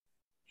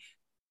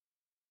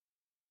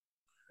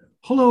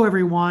Hello,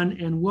 everyone,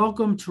 and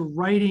welcome to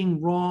Righting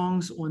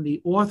Wrongs on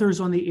the Authors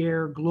on the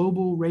Air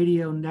Global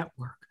Radio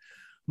Network.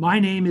 My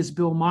name is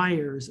Bill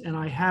Myers, and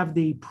I have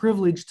the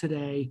privilege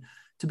today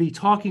to be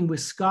talking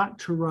with Scott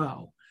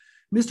Turow.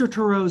 Mr.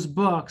 Turow's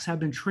books have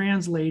been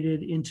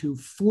translated into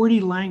 40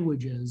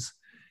 languages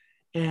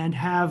and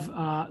have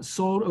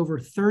sold over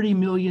 30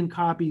 million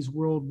copies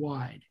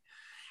worldwide.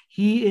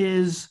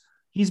 He's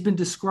been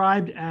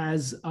described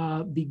as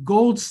the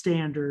gold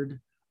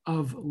standard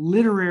of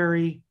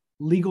literary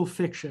legal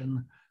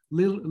fiction,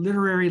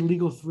 literary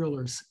legal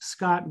thrillers.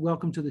 Scott,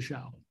 welcome to the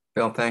show.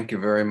 Bill, thank you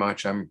very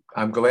much. I'm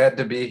glad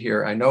to be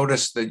here. I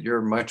noticed that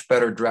you're much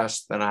better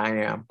dressed than I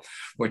am,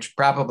 which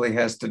probably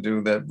has to do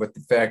with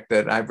the fact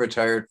that I've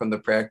retired from the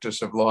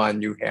practice of law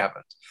and you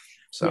haven't.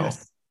 So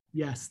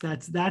yes,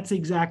 that's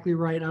exactly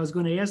right. I was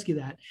going to ask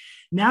you that.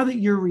 Now that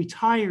you're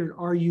retired,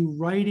 are you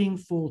writing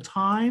full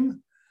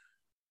time?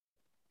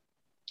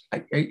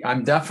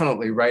 I'm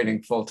definitely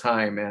writing full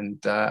time, and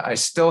I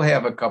still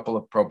have a couple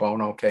of pro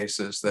bono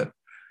cases that,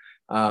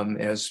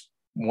 as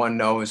one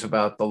knows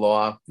about the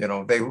law,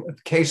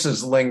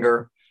 cases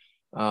linger,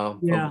 a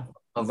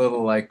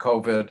little like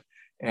COVID,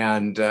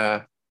 and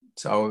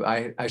so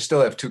I still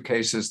have two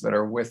cases that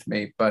are with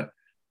me, but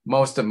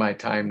most of my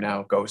time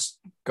now goes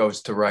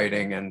to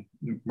writing, and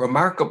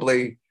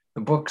remarkably,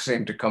 the books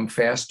seem to come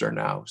faster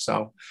now.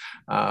 So,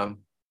 I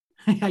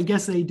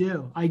guess they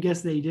do.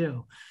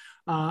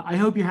 I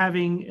hope you're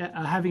having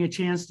a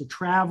chance to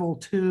travel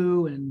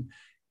too and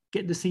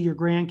getting to see your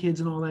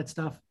grandkids and all that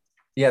stuff.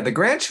 Yeah, the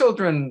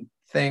grandchildren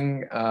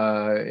thing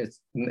it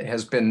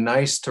has been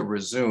nice to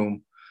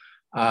resume,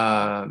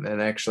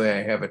 and actually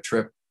I have a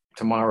trip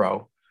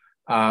tomorrow.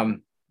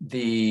 Leisure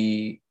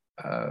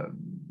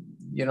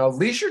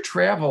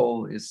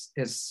travel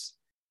is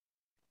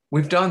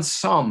we've done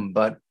some,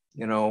 but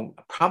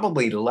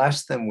probably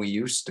less than we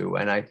used to,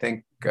 and I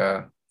think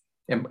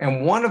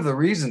and one of the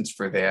reasons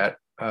for that,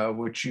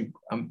 which you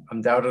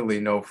undoubtedly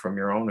know from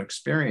your own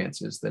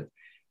experience, is that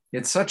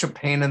it's such a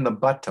pain in the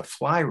butt to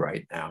fly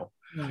right now.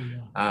 Oh,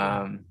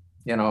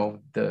 yeah.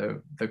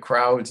 The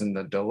crowds and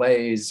the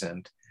delays,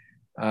 and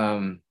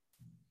and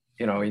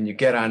you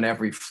get on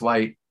every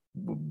flight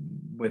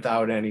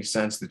without any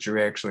sense that you're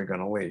actually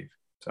going to leave.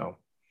 So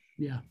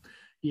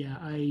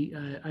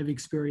I've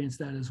experienced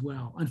that as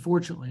well.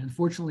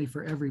 Unfortunately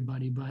for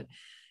everybody, but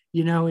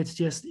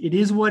it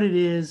is what it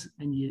is,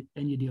 and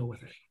you deal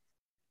with it,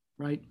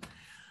 right?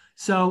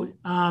 So,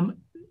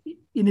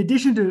 in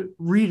addition to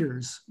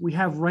readers, we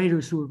have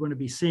writers who are going to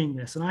be seeing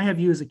this, and I have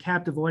you as a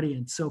captive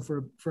audience. So,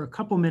 for a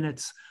couple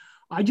minutes,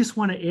 I just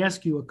want to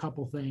ask you a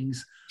couple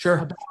things.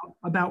 Sure.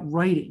 About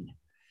writing.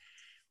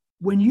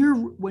 When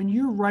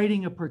you're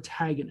writing a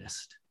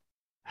protagonist,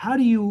 how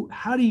do you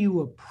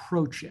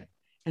approach it,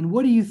 and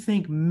what do you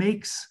think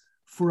makes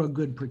for a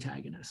good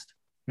protagonist?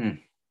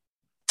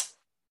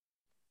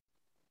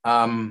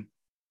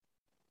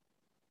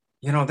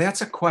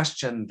 That's a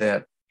question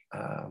that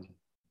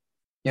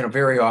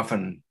very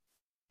often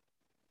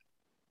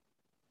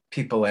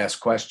people ask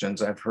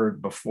questions I've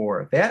heard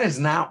before. That is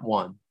not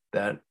one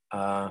that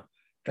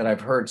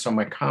I've heard. So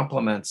my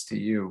compliments to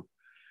you.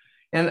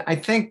 And I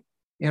think,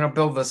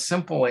 Bill, the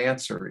simple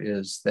answer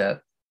is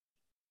that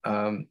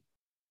a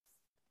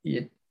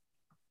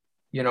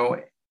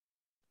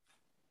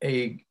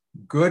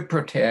good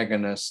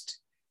protagonist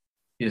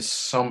is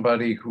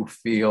somebody who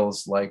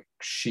feels like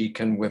she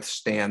can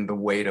withstand the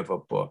weight of a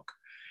book.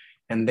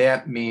 And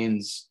that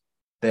means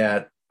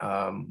that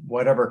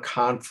whatever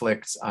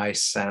conflicts I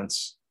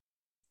sense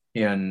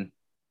in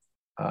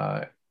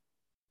the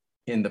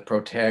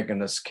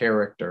protagonist's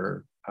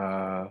character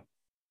are,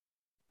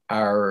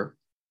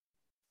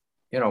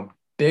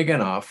 big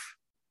enough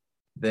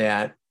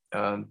that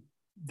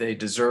they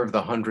deserve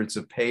the hundreds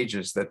of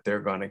pages that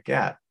they're going to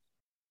get.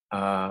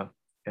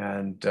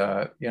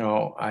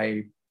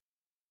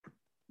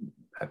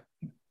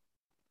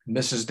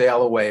 Mrs.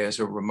 Dalloway is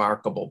a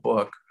remarkable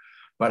book,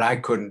 but I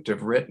couldn't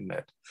have written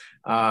it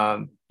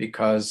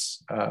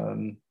because,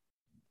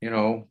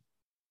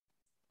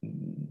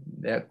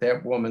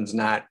 that woman's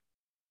not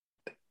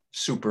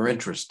super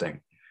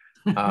interesting.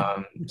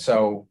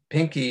 So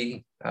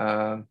Pinky,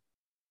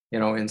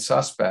 in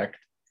Suspect,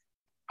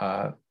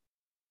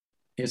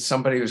 is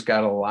somebody who's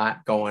got a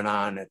lot going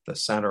on at the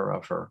center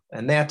of her.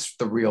 And that's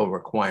the real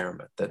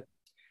requirement, that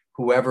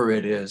whoever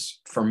it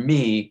is, for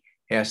me,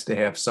 has to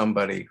have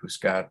somebody who's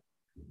got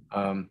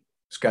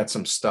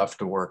some stuff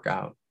to work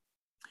out.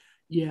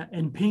 Yeah,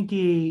 and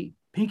Pinky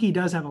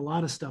does have a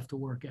lot of stuff to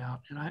work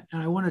out, and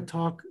I want to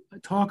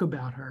talk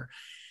about her.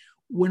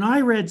 When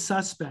I read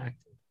Suspect,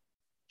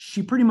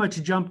 she pretty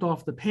much jumped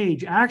off the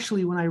page.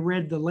 Actually, when I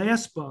read the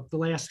last book, The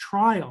Last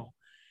Trial,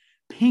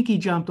 Pinky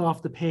jumped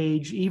off the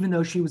page, even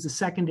though she was a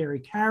secondary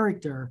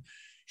character.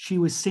 She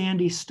was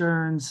Sandy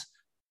Stern's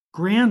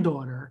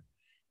granddaughter,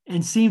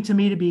 and seemed to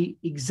me to be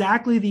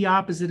exactly the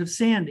opposite of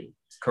Sandy.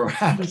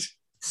 Correct. He's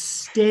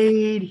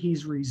staid,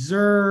 he's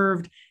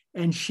reserved,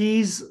 and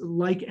she's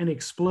like an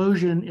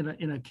explosion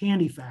in a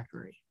candy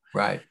factory.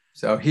 Right.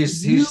 So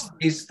You,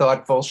 he's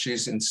thoughtful.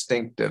 She's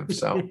instinctive.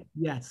 So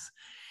yes.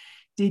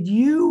 Did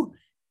you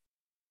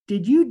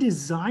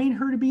design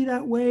her to be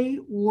that way,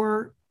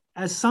 or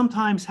as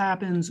sometimes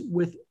happens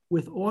with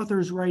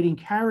authors writing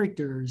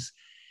characters,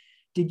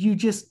 did you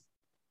just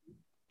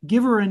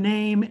give her a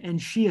name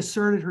and she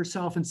asserted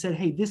herself and said,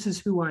 "Hey, this is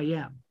who I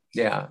am"?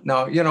 yeah,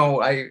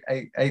 no, I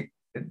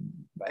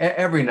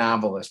every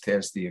novelist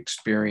has the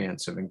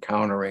experience of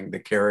encountering the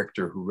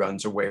character who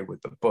runs away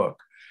with the book.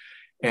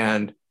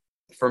 And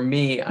for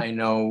me, I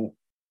know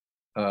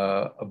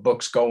a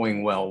book's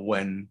going well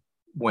when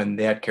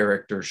that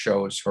character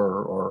shows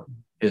her or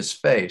his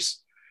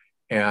face.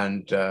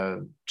 And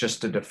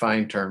just to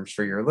define terms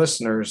for your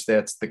listeners,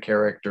 that's the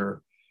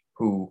character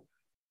who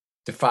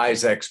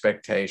defies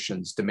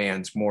expectations,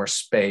 demands more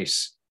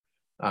space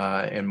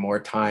and more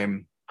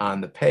time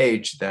on the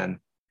page than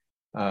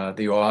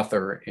the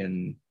author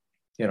in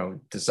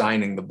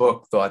designing the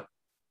book thought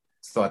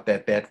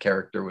that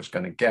character was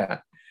going to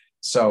get.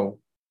 So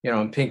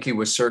and Pinky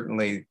was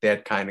certainly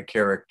that kind of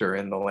character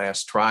in the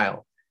last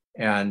trial.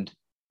 And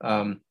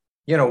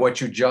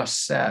what you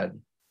just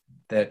said,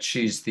 that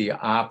she's the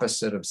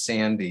opposite of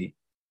Sandy,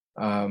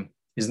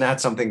 is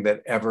not something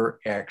that ever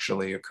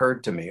actually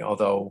occurred to me,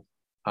 although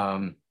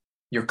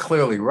you're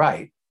clearly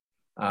right.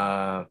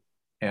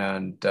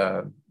 And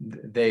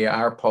they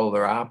are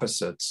polar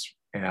opposites,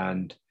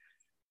 and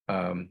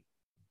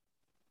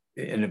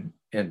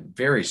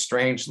very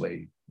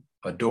strangely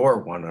adore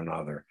one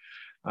another.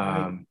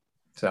 Right.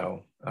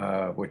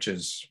 Which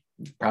is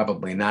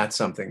probably not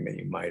something that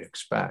you might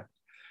expect,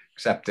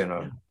 except in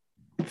a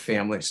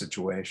family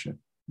situation.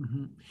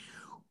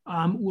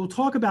 Mm-hmm. We'll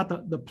talk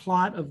about the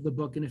plot of the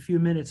book in a few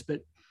minutes,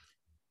 but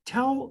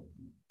tell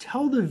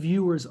the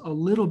viewers a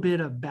little bit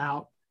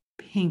about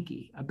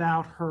Pinky,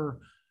 about her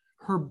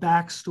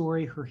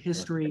backstory, her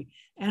history,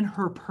 and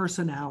her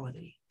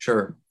personality.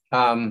 Sure.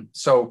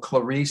 So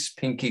Clarice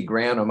Pinky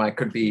Granum, I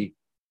could be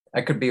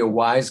a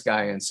wise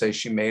guy and say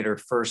she made her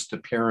first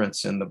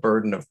appearance in The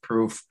Burden of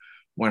Proof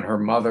when her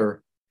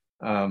mother,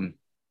 in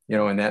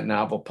that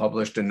novel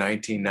published in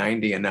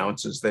 1990,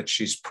 announces that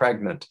she's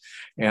pregnant.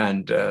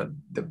 And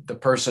the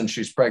person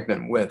she's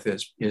pregnant with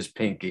is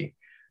Pinky,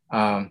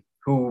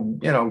 who,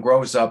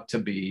 grows up to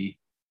be,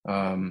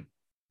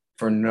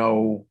 for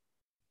no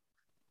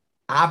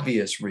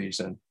obvious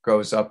reason,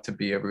 grows up to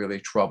be a really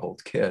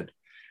troubled kid.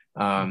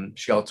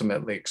 She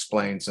ultimately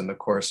explains in the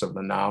course of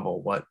the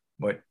novel what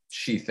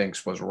she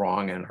thinks was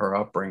wrong in her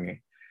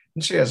upbringing.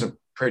 And she has a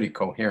pretty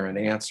coherent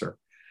answer.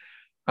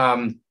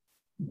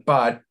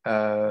 But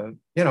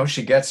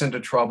she gets into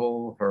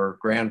trouble. Her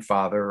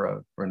grandfather,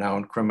 a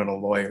renowned criminal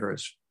lawyer,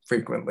 is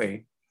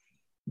frequently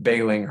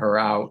bailing her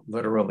out,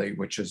 literally,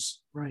 which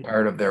is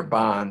part of their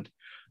bond.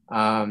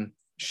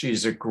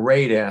 She's a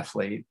great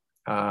athlete,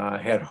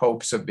 had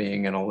hopes of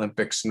being an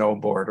Olympic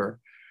snowboarder,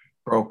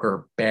 broke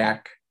her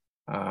back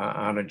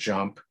on a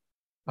jump,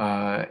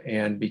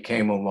 and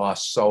became a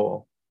lost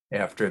soul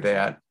after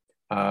that.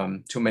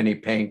 Too many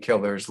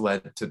painkillers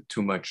led to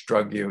too much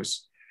drug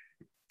use,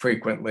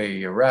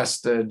 frequently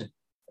arrested,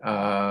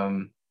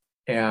 and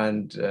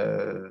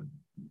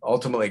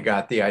ultimately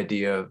got the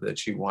idea that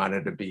she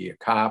wanted to be a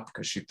cop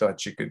because she thought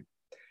she could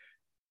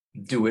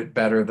do it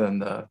better than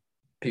the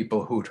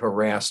people who'd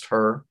harassed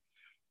her,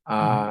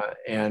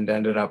 and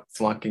ended up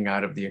flunking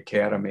out of the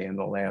academy in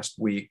the last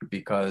week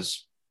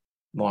because,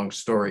 long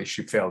story,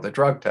 she failed a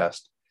drug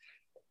test.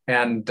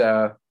 And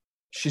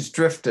she's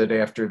drifted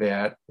after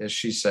that. As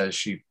she says,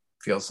 she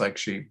feels like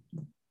she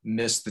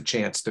missed the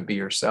chance to be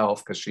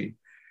herself because she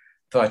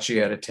thought she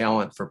had a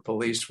talent for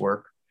police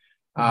work.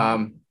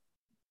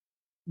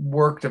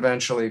 Worked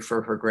eventually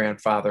for her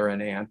grandfather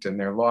and aunt in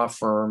their law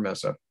firm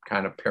as a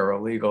kind of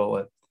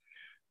paralegal,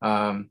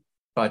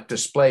 but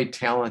displayed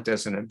talent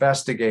as an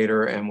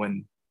investigator. And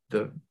when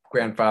the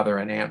grandfather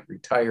and aunt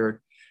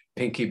retired,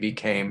 Pinky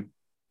became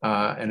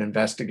an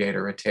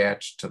investigator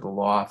attached to the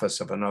law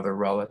office of another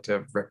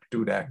relative, Rick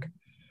Dudek.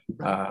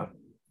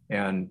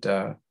 And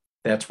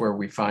that's where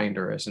we find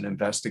her, as an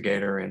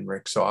investigator in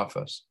Rick's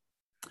office.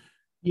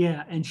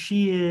 Yeah, and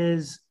she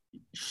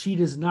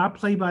does not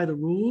play by the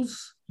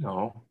rules.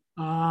 No.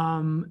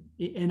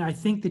 And I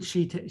think that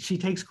she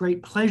takes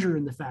great pleasure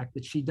in the fact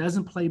that she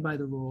doesn't play by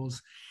the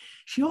rules.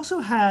 She also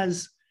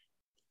has,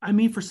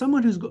 for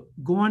someone who's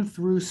gone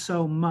through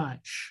so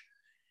much,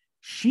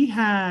 she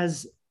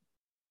has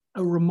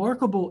a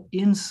remarkable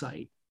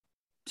insight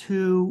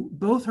to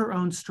both her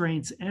own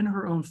strengths and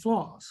her own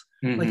flaws.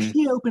 Like,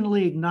 she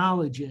openly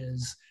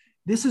acknowledges,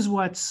 this is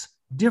what's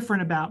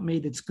different about me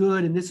that's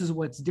good, and this is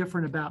what's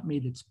different about me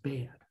that's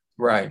bad.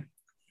 Right.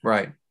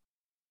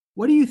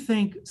 What do you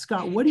think,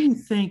 Scott? What do you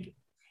think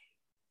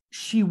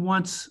she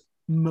wants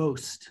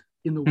most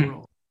in the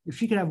world? If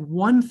she could have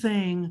one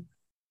thing,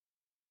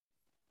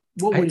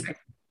 what would it be?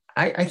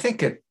 I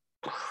think it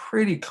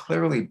pretty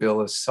clearly,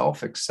 Bill, is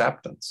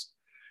self-acceptance.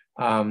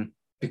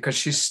 Because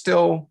she's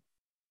still,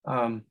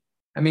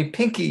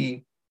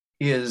 Pinky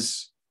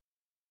is,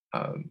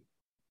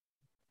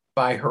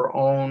 by her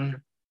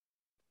own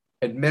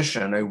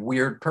admission, a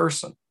weird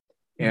person.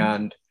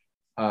 And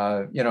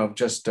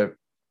just to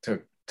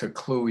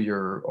clue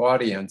your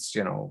audience,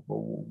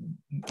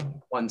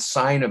 one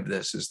sign of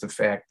this is the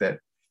fact that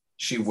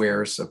she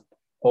wears an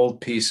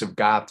old piece of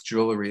goth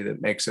jewelry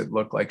that makes it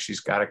look like she's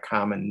got a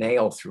common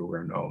nail through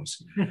her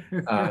nose.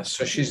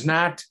 So she's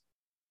not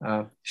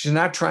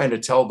trying to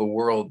tell the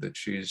world that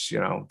she's,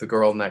 the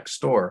girl next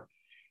door.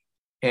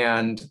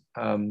 And,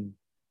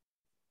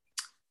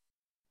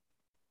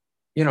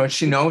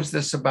 she knows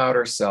this about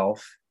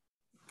herself.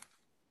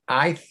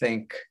 I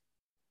think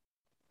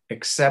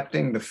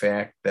accepting the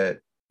fact that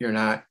you're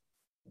not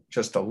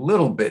just a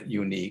little bit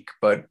unique,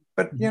 but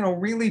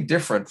really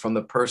different from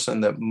the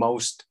person that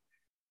most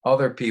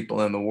other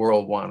people in the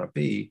world want to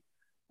be,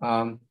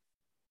 comes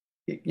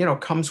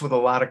with a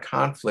lot of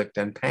conflict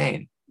and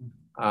pain.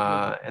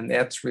 And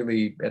that's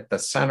really at the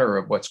center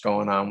of what's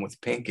going on with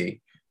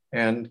Pinky.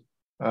 And,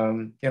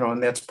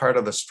 and that's part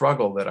of the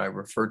struggle that I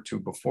referred to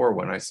before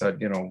when I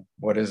said,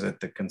 what is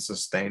it that can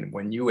sustain,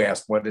 when you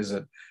asked, what is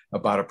it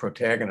about a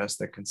protagonist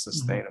that can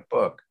sustain a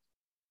book?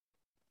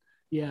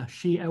 Yeah,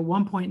 she, at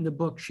one point in the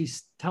book, she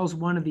tells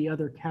one of the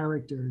other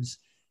characters,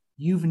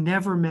 "You've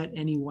never met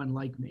anyone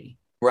like me."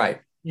 Right.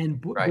 And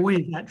boy,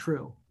 is that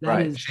true.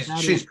 That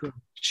is true.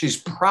 She's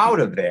proud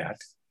of that.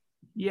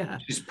 Yeah.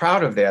 She's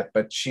proud of that,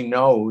 but she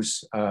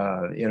knows,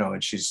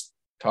 and she's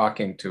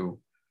talking to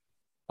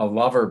a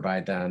lover by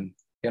then,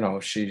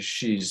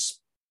 she's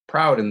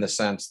proud in the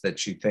sense that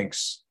she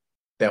thinks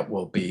that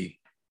will be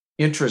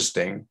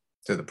interesting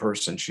to the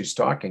person she's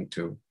talking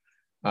to.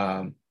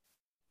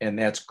 And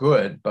that's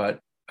good. But,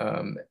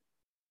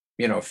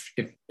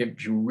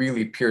 if you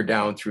really peer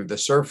down through the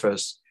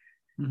surface,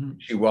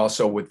 she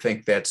also would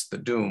think that's the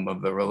doom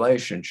of the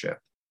relationship,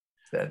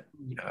 that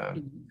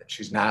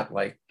she's not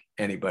like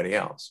anybody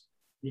else.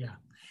 Yeah.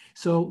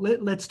 So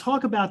let's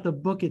talk about the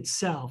book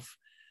itself.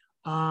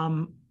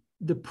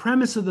 The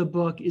premise of the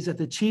book is that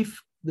the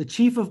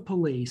chief of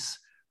police,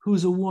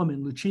 who's a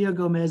woman, Lucia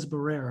Gomez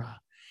Barrera,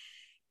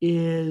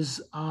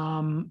 is,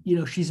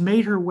 she's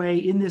made her way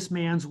in this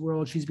man's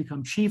world. She's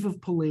become chief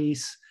of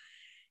police.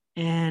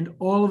 And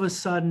all of a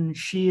sudden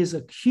she is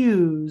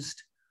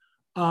accused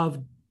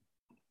of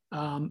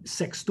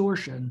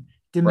sextortion,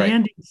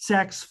 demanding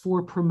sex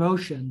for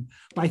promotion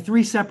by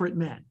 3 separate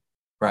men.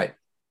 Right.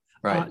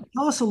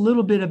 Tell us a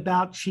little bit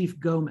about Chief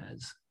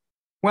Gomez.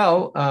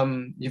 Well,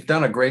 you've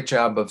done a great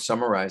job of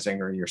summarizing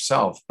her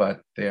yourself,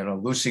 but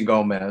Lucy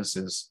Gomez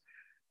is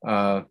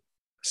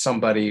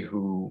somebody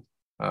who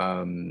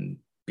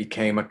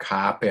became a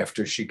cop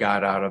after she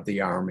got out of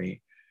the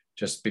Army,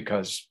 just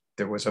because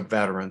there was a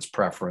veteran's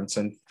preference,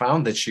 and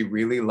found that she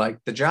really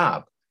liked the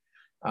job.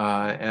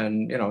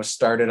 And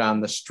started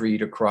on the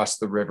street across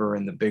the river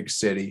in the big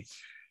city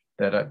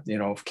that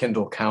of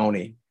Kendall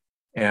County,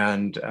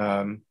 and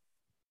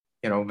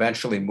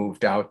eventually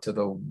moved out to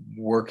the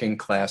working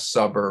class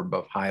suburb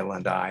of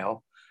Highland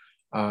Isle.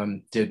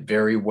 Did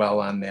very well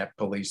on that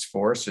police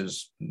force,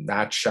 is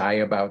not shy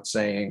about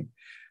saying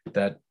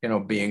that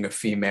being a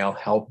female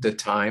helped at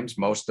times.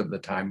 Most of the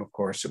time, of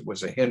course, it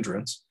was a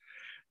hindrance.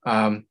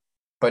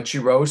 But she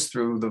rose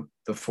through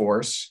the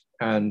force,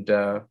 and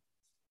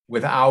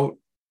without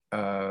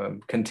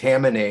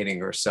contaminating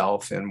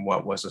herself in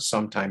what was a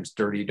sometimes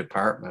dirty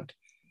department.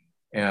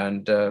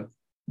 And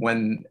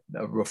when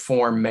a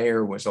reform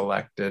mayor was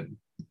elected,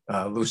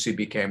 Lucy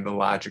became the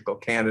logical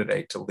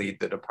candidate to lead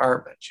the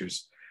department. She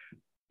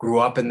grew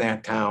up in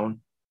that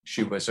town.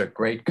 She was a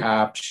great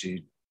cop.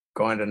 She'd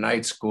gone to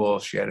night school.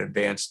 She had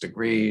advanced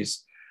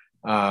degrees.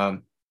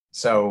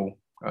 So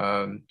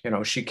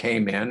she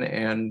came in,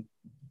 and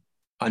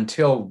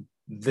until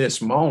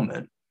this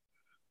moment,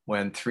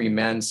 when 3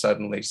 men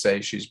suddenly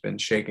say she's been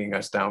shaking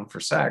us down for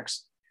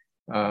sex,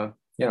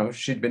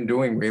 she'd been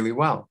doing really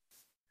well.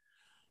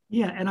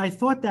 Yeah, and I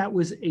thought that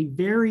was a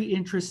very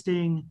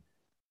interesting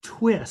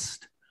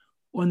twist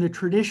on the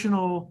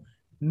traditional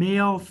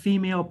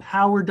male-female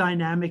power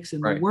dynamics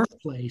in the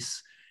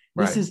workplace.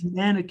 This is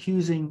men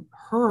accusing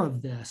her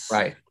of this.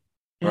 Right.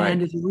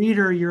 And as a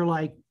reader, you're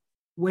like,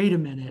 wait a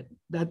minute,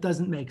 that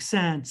doesn't make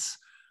sense.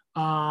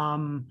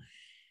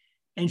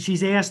 And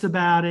she's asked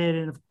about it,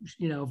 and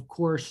of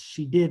course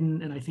she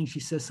didn't. And I think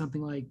she says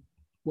something like,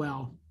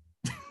 "Well,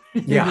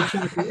 yeah,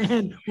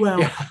 and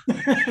well,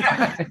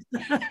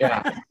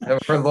 yeah."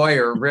 Her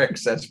lawyer Rick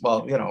says,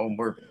 "Well,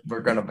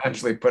 we're going to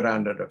eventually put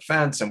on the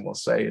defense, and we'll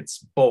say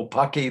it's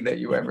bullpucky that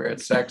you ever had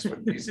sex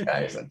with these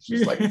guys." And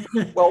she's like,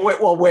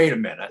 "Well, wait a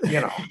minute,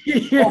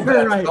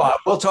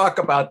 we'll talk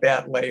about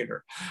that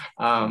later."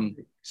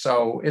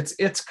 So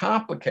it's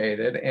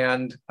complicated,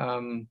 and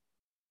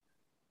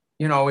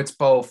it's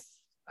both.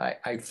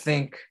 I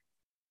think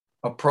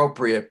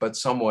appropriate, but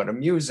somewhat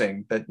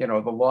amusing that,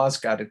 the law's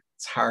got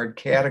its hard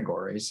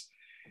categories,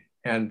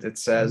 and it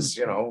says,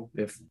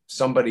 if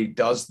somebody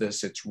does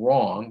this, it's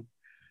wrong.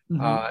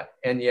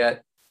 And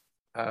yet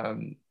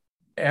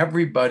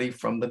everybody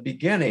from the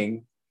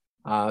beginning,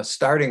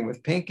 starting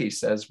with Pinky,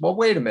 says, well,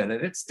 wait a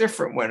minute, it's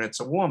different when it's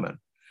a woman.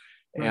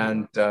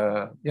 And,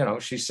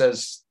 she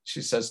says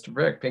to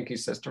Rick, Pinky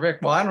says to Rick,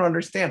 well, I don't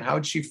understand.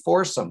 How'd she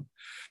force him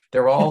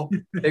They're all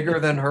bigger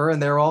than her,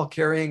 and they're all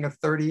carrying a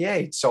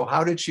 38. So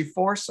how did she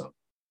force them?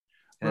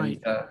 And,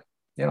 Right.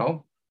 you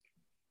know,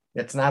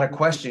 it's not a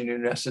question you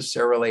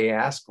necessarily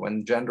ask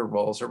when gender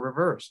roles are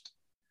reversed.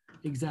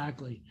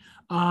 Exactly.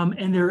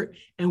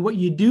 And what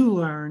you do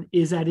learn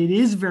is that it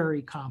is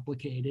very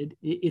complicated.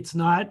 It's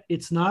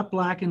not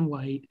black and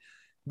white.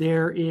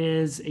 There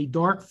is a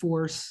dark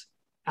force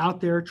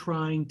out there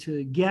trying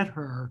to get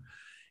her.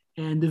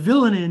 And the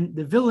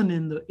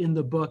villain in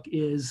the book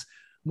is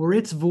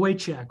Moritz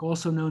Wojcik,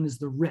 also known as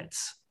the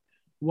Ritz.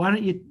 Why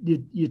don't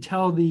you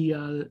tell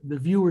the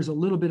viewers a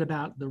little bit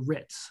about the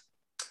Ritz?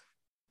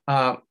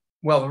 Well,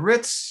 the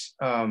Ritz,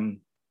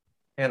 and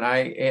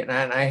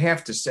I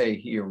have to say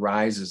he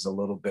arises a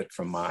little bit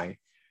from my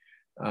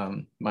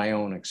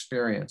own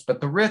experience. But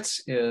the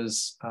Ritz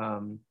is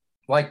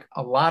like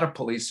a lot of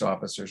police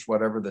officers,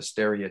 whatever the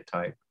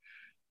stereotype,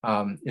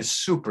 is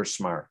super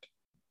smart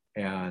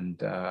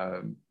and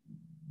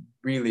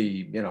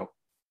really,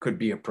 could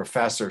be a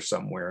professor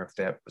somewhere if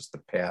that was the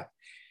path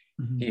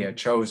he had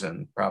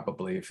chosen.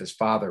 Probably if his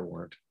father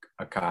weren't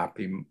a cop,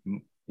 he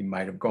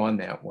might have gone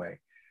that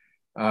way.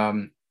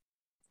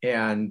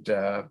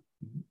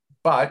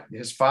 But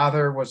his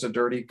father was a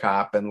dirty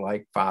cop, and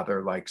like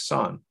father, like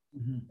son.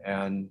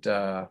 And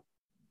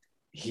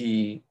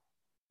he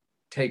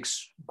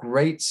takes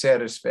great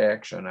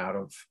satisfaction out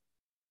of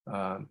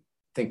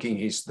thinking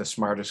he's the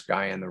smartest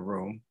guy in the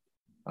room.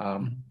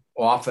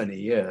 Often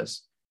he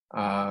is.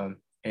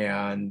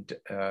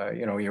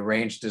 He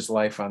arranged his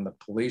life on the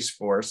police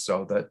force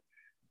so that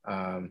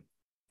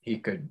he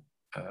could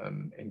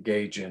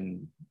engage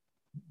in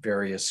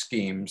various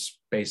schemes,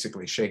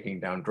 basically shaking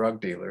down drug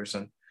dealers.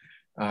 And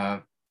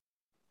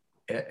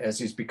as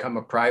he's become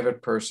a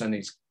private person,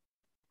 he's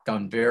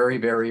done very,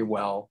 very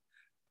well,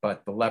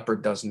 but the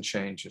leopard doesn't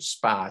change his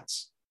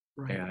spots.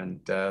 Right.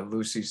 And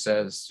Lucy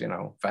says,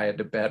 if I had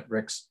to bet,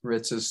 Ritz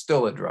is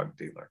still a drug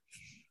dealer.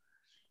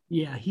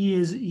 Yeah, he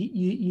is.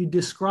 You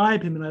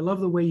describe him, and I love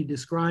the way you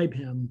describe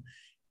him,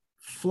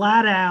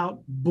 flat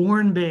out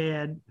born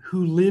bad,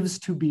 who lives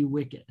to be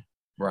wicked.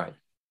 Right.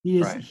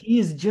 He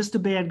is just a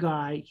bad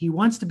guy. He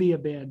wants to be a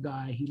bad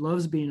guy. He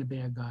loves being a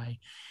bad guy.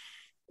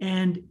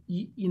 And,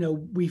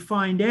 we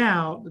find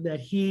out that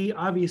he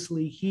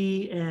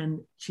and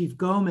Chief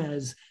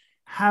Gomez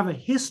have a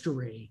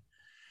history.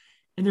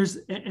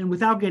 And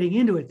without getting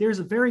into it, there's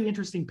a very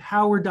interesting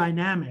power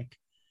dynamic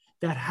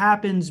that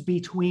happens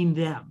between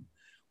them.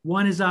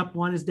 One is up,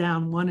 one is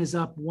down, one is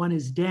up, one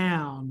is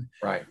down.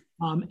 Right.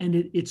 And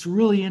it's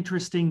really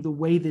interesting the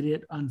way that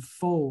it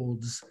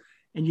unfolds.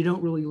 And you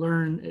don't really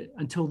learn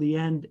until the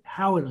end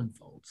how it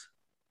unfolds.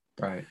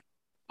 Right.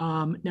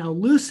 Now,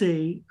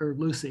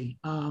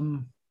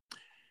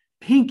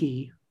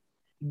 Pinky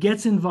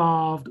gets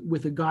involved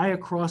with a guy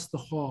across the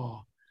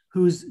hall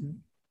who's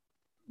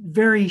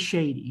very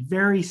shady,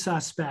 very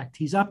suspect.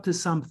 He's up to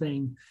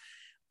something.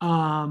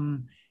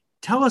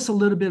 Tell us a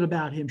little bit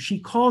about him. She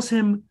calls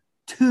him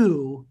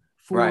 2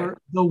 for right.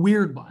 The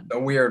weird one. The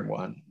weird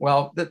one.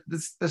 Well,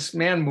 this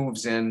man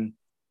moves in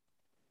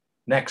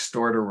next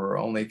door to her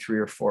only 3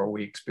 or 4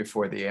 weeks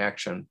before the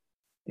action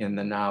in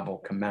the novel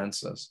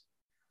commences.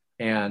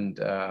 And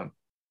as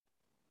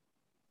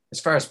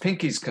far as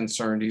Pinky's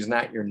concerned, he's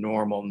not your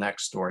normal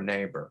next door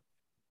neighbor.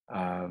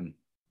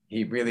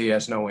 He really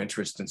has no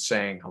interest in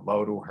saying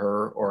hello to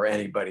her or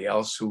anybody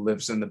else who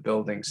lives in the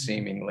building,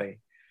 seemingly.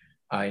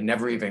 He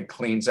never even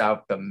cleans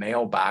out the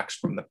mailbox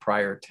from the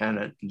prior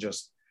tenant and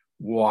just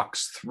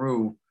walks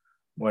through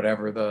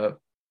whatever the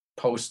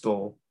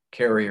postal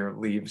carrier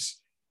leaves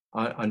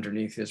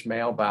underneath his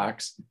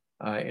mailbox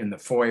in the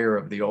foyer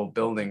of the old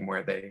building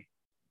where they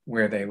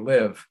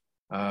live.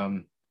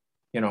 And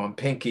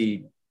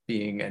Pinky,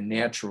 being a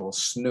natural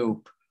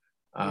snoop,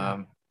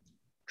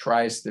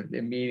 tries to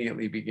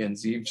immediately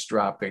begins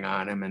eavesdropping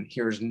on him and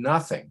hears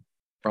nothing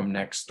from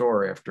next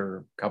door after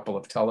a couple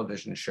of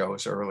television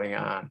shows early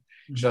on.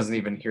 She doesn't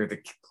even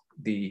hear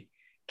the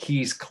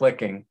keys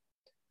clicking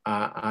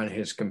on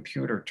his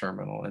computer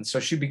terminal. And so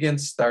she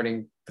begins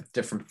starting with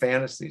different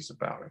fantasies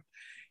about him.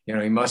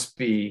 He must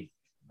be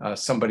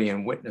somebody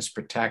in witness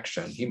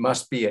protection. He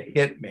must be a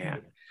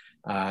hitman.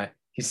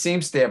 He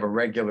seems to have a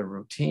regular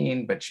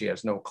routine, but she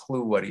has no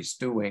clue what he's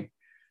doing.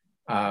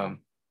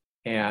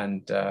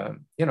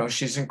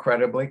 She's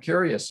incredibly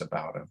curious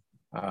about him.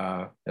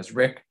 As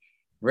Rick,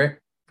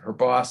 her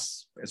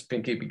boss, as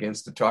Pinky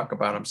begins to talk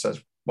about him,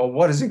 says, well,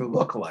 what does he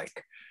look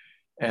like?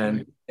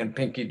 And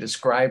Pinky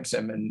describes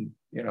him, and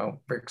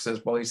Rick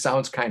says, well, he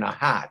sounds kind of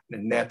hot.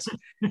 And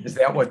is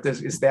that what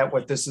this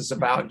is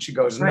about? And she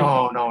goes,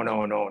 no.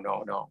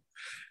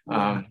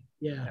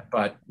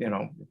 But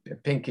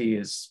Pinky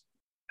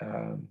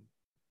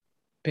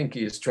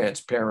is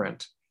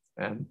transparent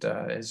and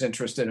is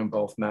interested in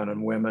both men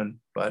and women,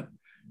 but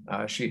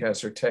she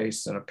has her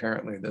tastes, and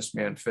apparently this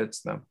man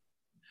fits them.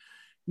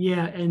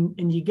 Yeah,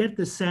 and you get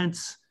the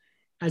sense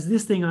as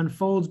this thing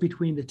unfolds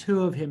between the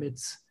two of him,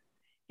 it's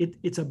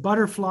a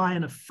butterfly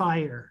and a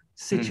fire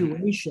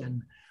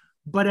situation.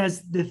 but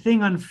as the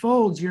thing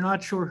unfolds, you're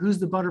not sure who's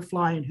the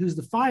butterfly and who's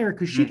the fire,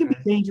 because she can be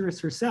dangerous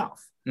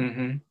herself.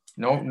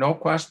 No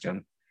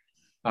question.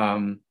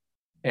 And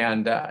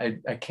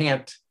I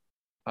can't,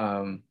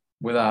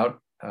 without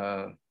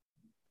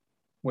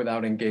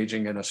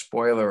engaging in a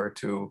spoiler or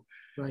two,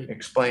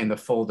 explain the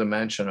full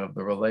dimension of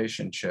the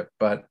relationship.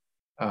 But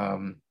I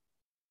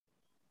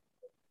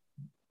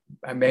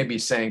may be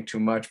saying too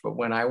much, but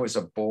when I was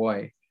a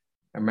boy,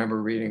 I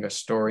remember reading a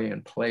story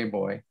in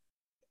Playboy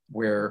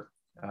where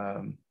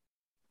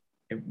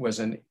it was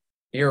an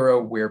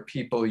era where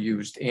people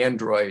used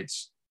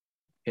androids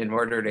in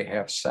order to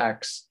have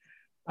sex.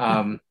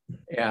 And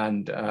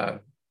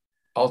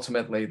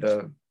ultimately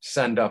the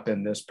send up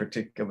in this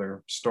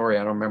particular story,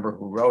 I don't remember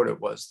who wrote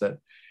it, was that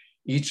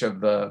each of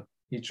the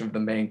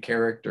main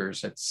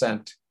characters had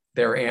sent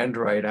their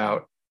android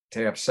out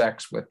to have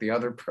sex with the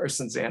other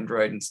person's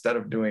android instead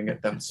of doing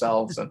it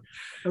themselves. And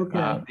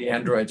the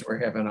androids were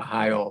having a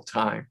high old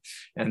time.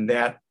 And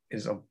that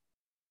is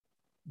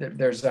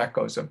there's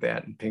echoes of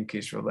that in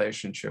Pinky's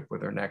relationship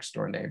with her next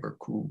door neighbor,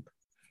 Coob.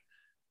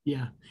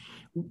 Yeah.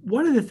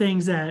 One of the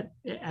things that,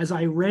 as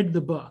I read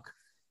the book,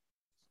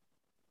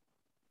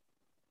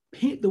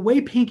 the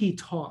way Pinky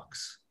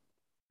talks,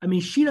 I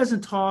mean, she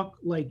doesn't talk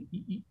like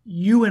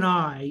you and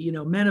I,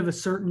 men of a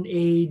certain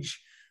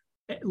age,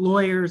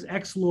 lawyers,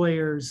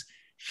 ex-lawyers.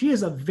 She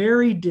has a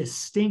very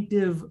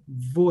distinctive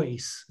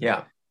voice.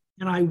 Yeah.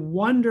 And I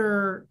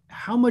wonder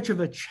how much of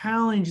a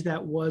challenge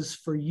that was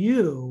for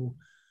you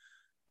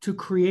to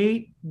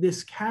create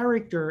this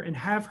character and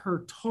have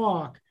her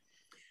talk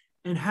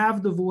and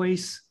have the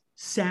voice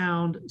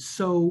sound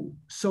so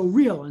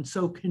real and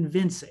so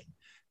convincing,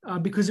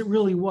 because it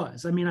really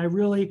was. I mean,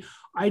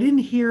 I didn't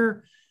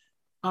hear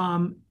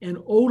an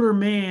older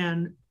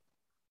man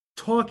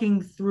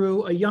talking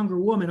through a younger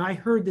woman. I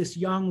heard this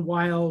young,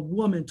 wild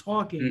woman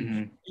talking,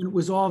 and it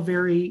was all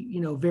very,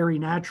 very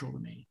natural to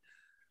me.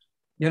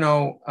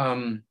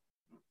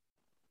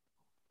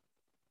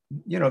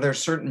 There's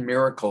certain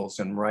miracles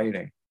in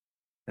writing.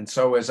 And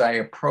so as I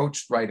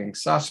approached writing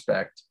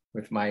Suspect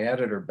with my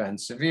editor, Ben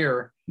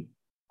Severe,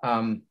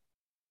 I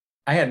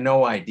had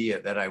no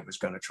idea that I was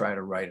going to try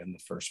to write in the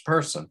first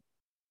person,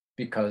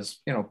 because,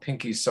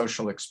 Pinky's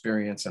social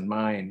experience and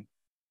mine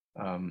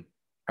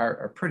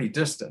are pretty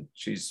distant.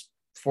 She's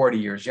 40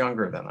 years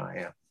younger than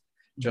I am,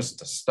 just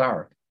to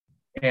start.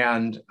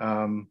 And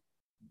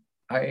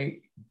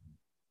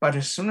but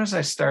as soon as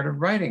I started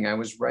writing, I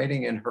was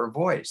writing in her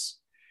voice,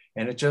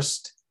 and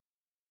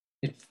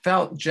it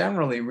felt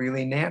generally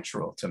really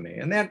natural to me.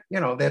 And that,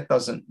 that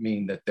doesn't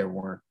mean that there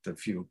weren't a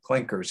few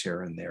clinkers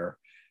here and there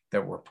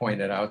that were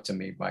pointed out to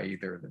me by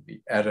either the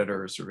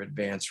editors or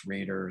advanced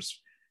readers.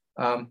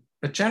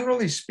 But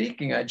generally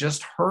speaking, I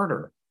just heard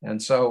her.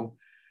 And so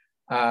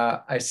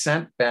I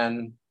sent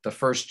Ben the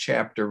first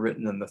chapter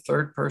written in the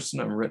third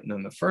person and written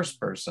in the first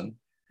person.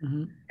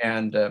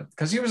 And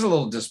because he was a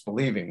little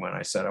disbelieving when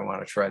I said, I want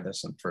to try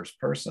this in first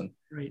person.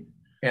 Right.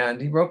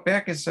 And he wrote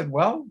back and said,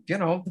 well,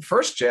 the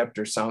first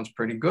chapter sounds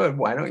pretty good.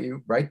 Why don't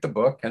you write the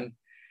book? And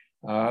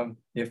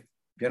if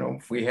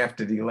we have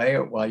to delay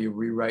it while you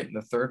rewrite in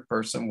the third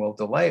person, we'll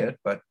delay it.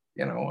 But,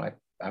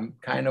 I'm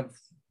kind of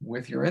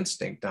with your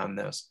instinct on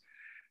this.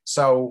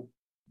 So,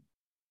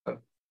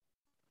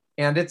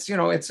 and it's,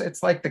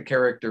 it's like the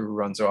character who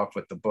runs off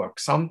with the book.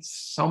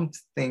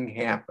 Something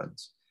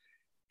happens.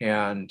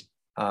 And,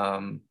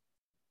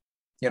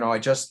 I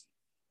just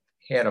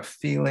had a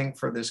feeling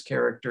for this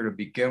character to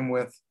begin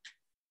with,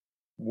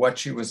 what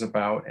she was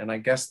about, and I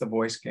guess the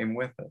voice came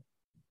with it.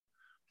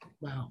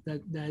 Wow,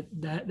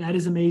 that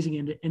is amazing,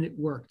 and it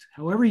worked.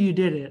 However you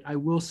did it, I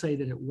will say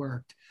that it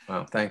worked.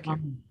 Wow, thank you.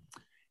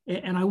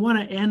 And I want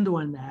to end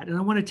on that, and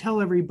I want to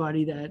tell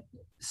everybody that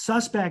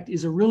Suspect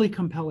is a really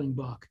compelling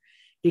book.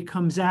 It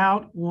comes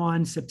out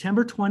on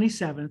September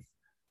 27th,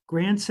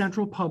 Grand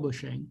Central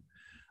Publishing.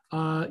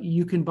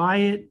 You can buy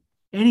it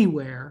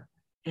anywhere.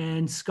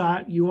 And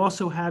Scott, you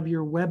also have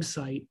your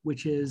website,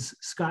 which is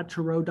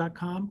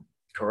scottturow.com.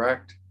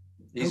 Correct.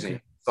 Easy. Okay.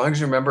 As long as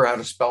you remember how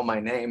to spell my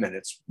name, and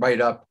it's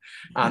right up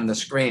on the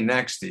screen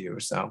next to you.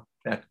 So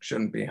that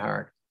shouldn't be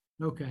hard.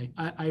 Okay.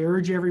 I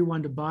urge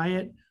everyone to buy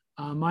it.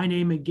 My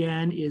name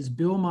again is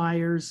Bill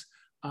Myers,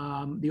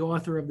 the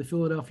author of the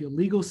Philadelphia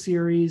Legal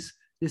Series.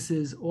 This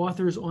is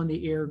Authors on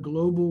the Air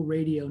Global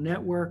Radio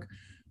Network.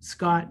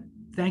 Scott,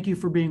 thank you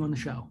for being on the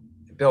show.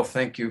 Bill,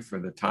 thank you for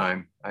the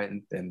time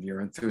and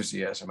your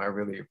enthusiasm. I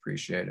really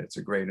appreciate it. It's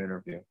a great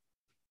interview.